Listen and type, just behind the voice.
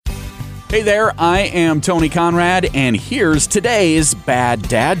Hey there, I am Tony Conrad, and here's today's bad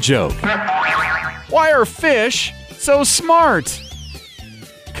dad joke. Why are fish so smart?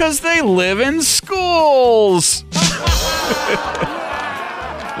 'Cause they live in schools.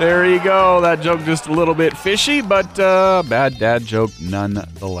 There you go. That joke just a little bit fishy, but bad dad joke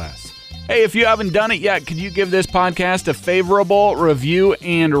nonetheless. Hey, if you haven't done it yet, could you give this podcast a favorable review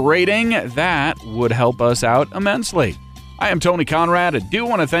and rating? That would help us out immensely. I am Tony Conrad. I do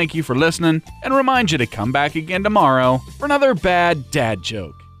want to thank you for listening and remind you to come back again tomorrow for another bad dad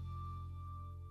joke.